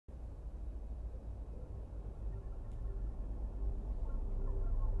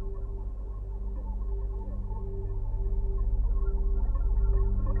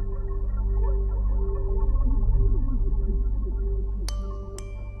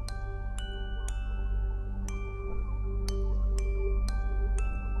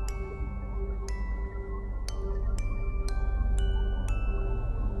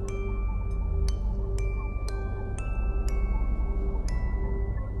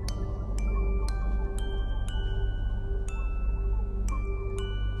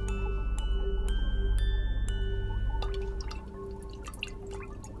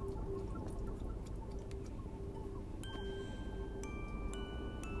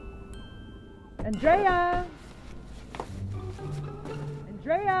Andrea!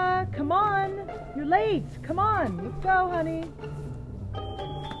 Andrea, come on! You're late! Come on! Let's go, honey!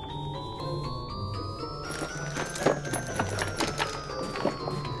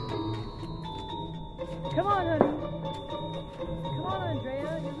 Come on, honey! Come on,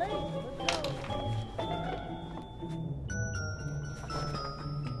 Andrea! You're late! Let's go!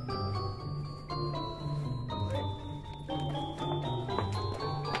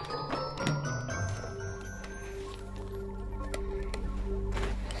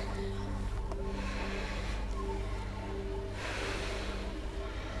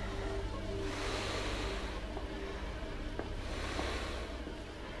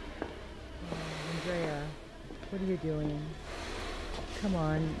 Andrea, what are you doing? Come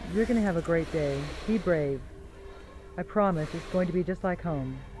on, you're gonna have a great day. Be brave. I promise it's going to be just like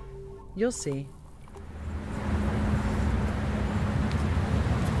home. You'll see.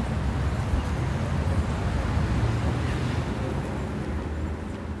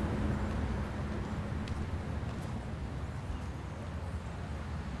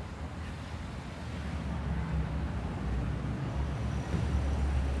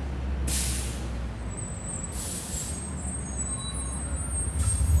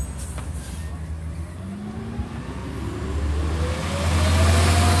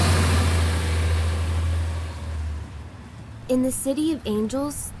 In the City of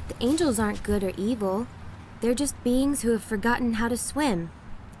Angels, the angels aren't good or evil. They're just beings who have forgotten how to swim.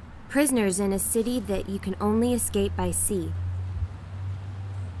 Prisoners in a city that you can only escape by sea.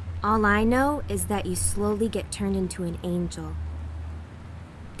 All I know is that you slowly get turned into an angel.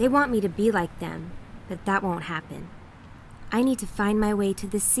 They want me to be like them, but that won't happen. I need to find my way to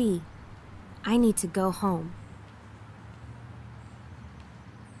the sea. I need to go home.